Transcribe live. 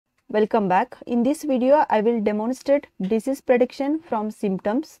Welcome back. In this video, I will demonstrate disease prediction from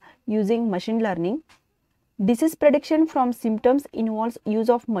symptoms using machine learning. Disease prediction from symptoms involves use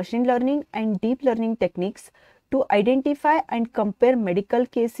of machine learning and deep learning techniques to identify and compare medical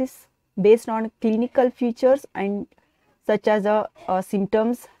cases based on clinical features and such as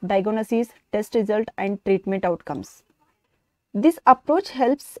symptoms, diagnoses, test result and treatment outcomes. This approach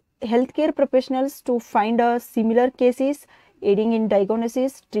helps healthcare professionals to find similar cases, aiding in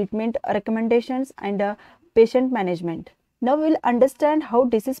diagnosis, treatment recommendations, and patient management. Now we will understand how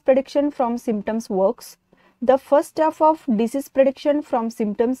disease prediction from symptoms works. The first step of disease prediction from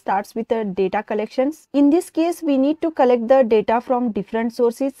symptoms starts with data collections. In this case, we need to collect the data from different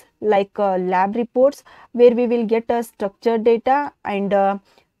sources like lab reports, where we will get structured data, and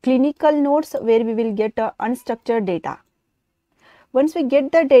clinical notes, where we will get unstructured data. Once we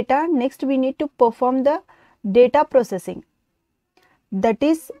get the data, next we need to perform the data processing. That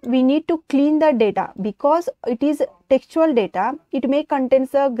is, we need to clean the data because it is textual data. It may contain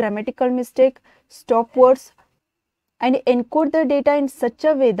a grammatical mistake, stop words, and encode the data in such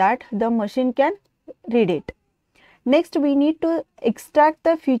a way that the machine can read it. Next, we need to extract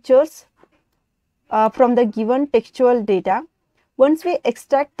the features from the given textual data. Once we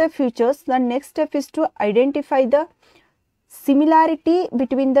extract the features, the next step is to identify the similarity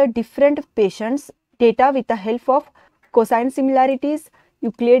between the different patients' data with the help of cosine similarities,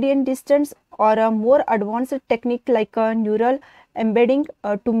 Euclidean distance, or a more advanced technique like a neural embedding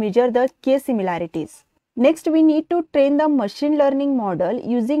to measure the case similarities. Next, we need to train the machine learning model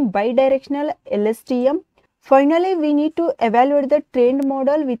using bidirectional LSTM. Finally, we need to evaluate the trained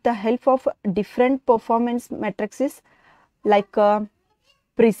model with the help of different performance matrices like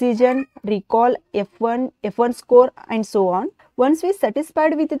precision, recall, F1 score, and so on. Once we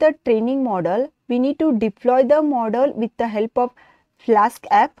satisfied with the training model, we need to deploy the model with the help of Flask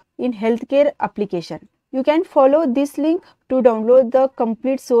App in healthcare application. You can follow this link to download the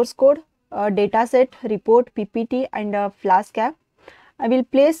complete source code, dataset, report, PPT, and Flask App. I will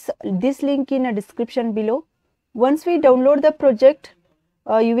place this link in a description below. Once we download the project,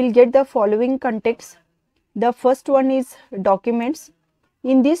 you will get the following contents. The first one is documents.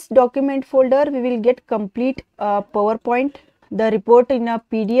 In this document folder, we will get complete PowerPoint, the report in a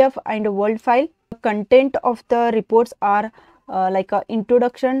PDF and a Word file. The content of the reports are like a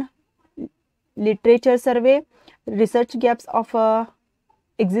introduction, literature survey, research gaps of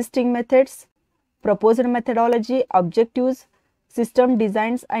existing methods, proposed methodology, objectives, system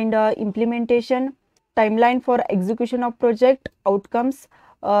designs and implementation, timeline for execution of project, outcomes,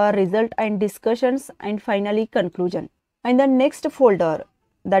 result and discussions, and finally conclusion. And the next folder,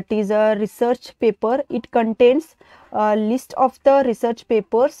 that is a research paper. It contains a list of the research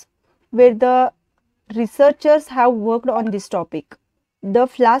papers where the researchers have worked on this topic. The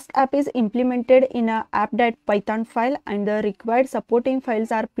Flask app is implemented in a app.python file and the required supporting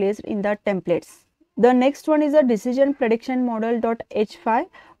files are placed in the templates. The next one is a decision prediction model.h5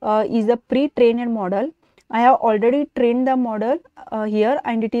 is a pre-trained model. I have already trained the model here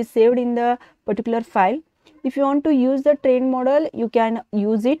and it is saved in the particular file. If you want to use the trained model, you can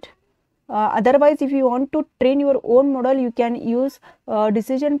use it. Otherwise, if you want to train your own model, you can use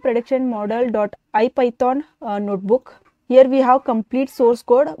decision prediction model.ipython notebook. Here we have complete source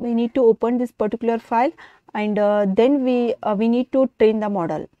code. We need to open this particular file and then we need to train the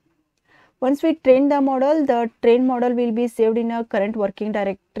model. Once we train the trained model will be saved in a current working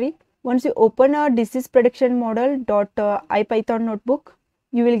directory. Once you open a disease prediction model.ipython notebook,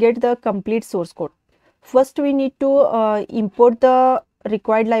 you will get the complete source code. First, we need to import the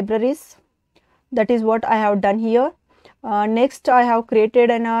required libraries. That is what I have done here. Next, I have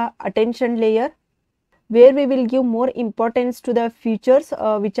created an attention layer where we will give more importance to the features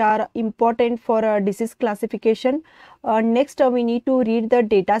which are important for disease classification. Next, we need to read the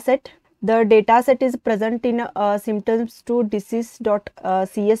data set. The data set is present in symptoms to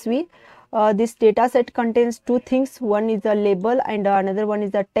disease.csv. This data set contains two things. One is a label and another one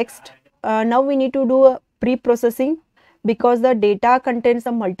is a text. Now we need to do a pre-processing because the data contains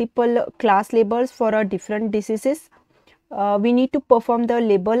a multiple class labels for different diseases. We need to perform the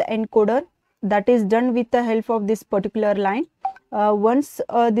label encoder. That is done with the help of this particular line. Once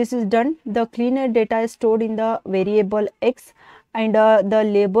this is done, the cleaner data is stored in the variable x and the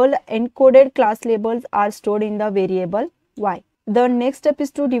label encoded class labels are stored in the variable y. The next step is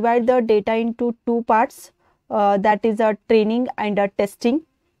to divide the data into two parts, that is a training and a testing.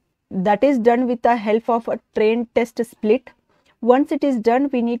 That is done with the help of a train test split. Once it is done,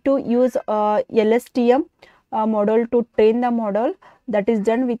 we need to use LSTM model to train the model. That is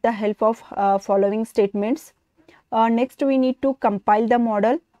done with the help of following statements. Next, we need to compile the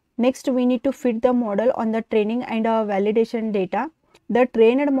model. Next, we need to fit the model on the training and validation data. The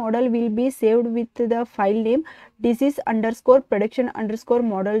trained model will be saved with the file name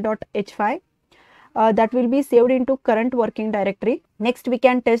disease_prediction_model.h5. That will be saved into current working directory. Next, we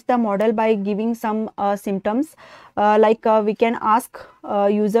can test the model by giving some symptoms, we can ask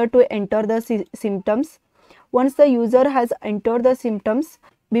user to enter the symptoms. Once the user has entered the symptoms,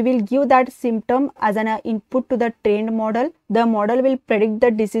 we will give that symptom as an input to the trained model. The model will predict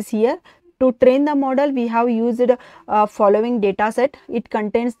the disease here. To train the model, we have used following data set. It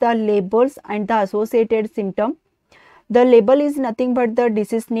contains the labels and the associated symptom. The label is nothing but the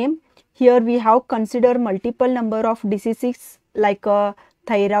disease name. Here we have considered multiple number of diseases like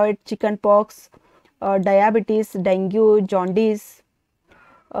thyroid, chickenpox, diabetes, dengue, jaundice,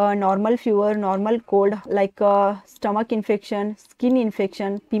 normal fever, normal cold like stomach infection, skin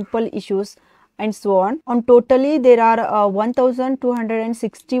infection, pimple issues, and so on. On totally, there are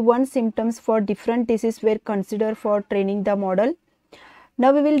 1261 symptoms for different diseases were considered for training the model.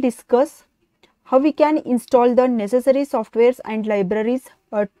 Now we will discuss how we can install the necessary softwares and libraries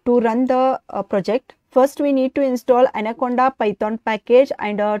to run the project. First, we need to install Anaconda Python package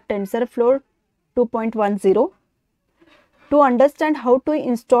and TensorFlow 2.10. To understand how to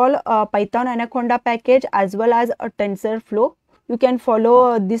install a Python Anaconda package as well as a TensorFlow, you can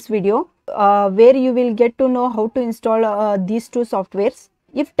follow this video where you will get to know how to install these two softwares.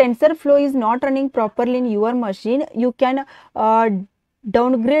 If TensorFlow is not running properly in your machine, you can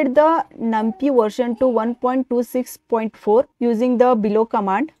downgrade the NumPy version to 1.26.4 using the below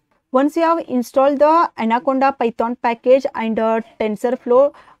command. Once you have installed the Anaconda Python package and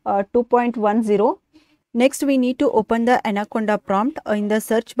TensorFlow 2.10, next we need to open the Anaconda prompt. In the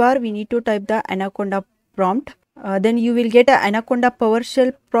search bar, we need to type the Anaconda prompt. Then you will get a Anaconda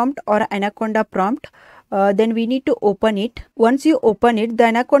PowerShell prompt or Anaconda prompt. Then we need to open it. Once you open it, the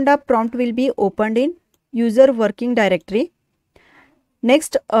Anaconda prompt will be opened in user working directory.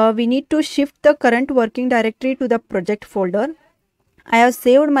 Next, we need to shift the current working directory to the project folder. I have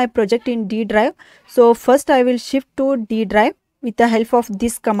saved my project in D drive. So first I will shift to D drive with the help of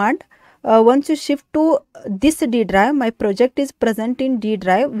this command. Once you shift to this D drive, my project is present in D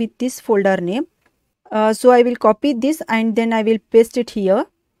drive with this folder name. So I will copy this and then I will paste it here.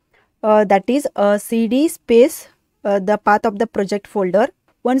 That is cd space the path of the project folder.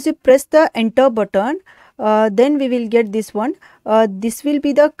 Once you press the enter button, then we will get this one. This will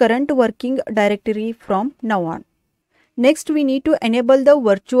be the current working directory from now on. Next, we need to enable the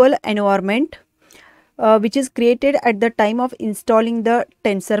virtual environment which is created at the time of installing the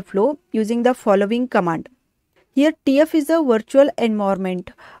TensorFlow using the following command. Here TF is a virtual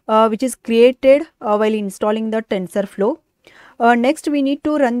environment which is created while installing the TensorFlow. Next, we need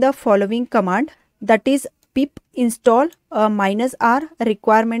to run the following command, that is pip install -r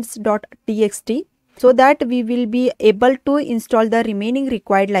requirements.txt, so that we will be able to install the remaining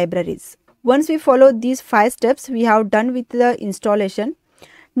required libraries. Once we follow these 5 steps, we have done with the installation.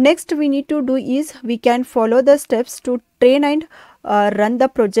 Next we need to do is we can follow the steps to train and run the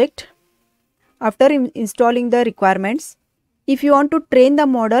project after installing the requirements. If you want to train the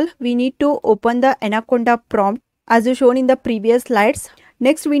model, we need to open the Anaconda prompt as shown in the previous slides.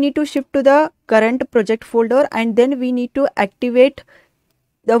 Next, we need to shift to the current project folder and then we need to activate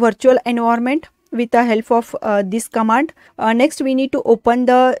the virtual environment with the help of this command. Next, we need to open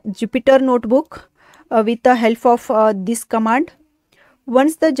the Jupyter notebook with the help of this command.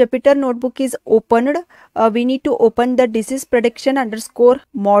 Once the Jupyter notebook is opened, we need to open the disease prediction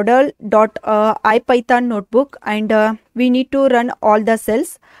 _model.ipython notebook and we need to run all the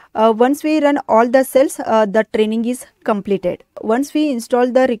cells. Once we run all the cells, the training is completed. Once we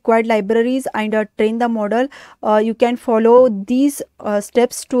install the required libraries and train the model, you can follow these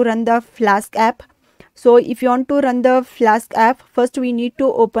steps to run the Flask app. So if you want to run the Flask app, first we need to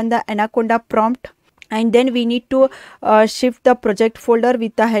open the Anaconda prompt and then we need to shift the project folder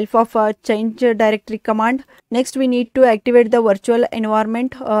with the help of change directory command. Next, we need to activate the virtual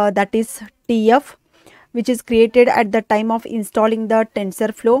environment, that is TF, which is created at the time of installing the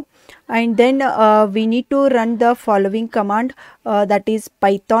TensorFlow, and then we need to run the following command, that is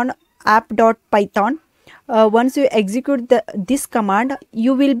python app.python. Once you execute this command,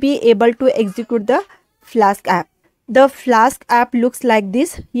 you will be able to execute the Flask app. The Flask app looks like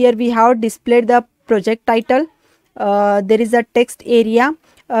this. Here we have displayed the project title. There is a text area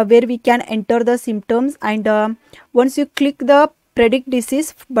where we can enter the symptoms, and once you click the predict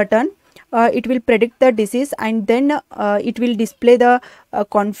disease button, it will predict the disease and then it will display the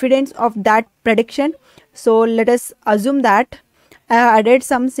confidence of that prediction. So let us assume that I have added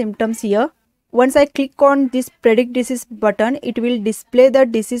some symptoms here. Once I click on this predict disease button, it will display the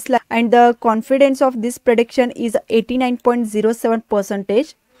disease and the confidence of this prediction is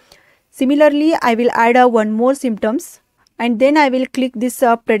 89.07%. Similarly, I will add one more symptoms, and then I will click this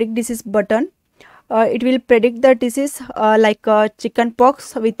predict disease button. It will predict the disease like chicken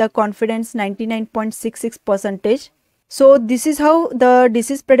pox with a confidence 99.66%. So this is how the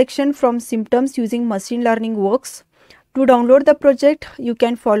disease prediction from symptoms using machine learning works. To download the project, you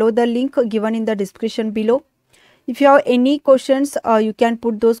can follow the link given in the description below. If you have any questions, you can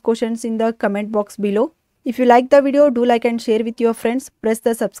put those questions in the comment box below. If you like the video, do like and share with your friends. Press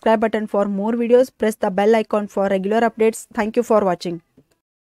the subscribe button for more videos. Press the bell icon for regular updates. Thank you for watching.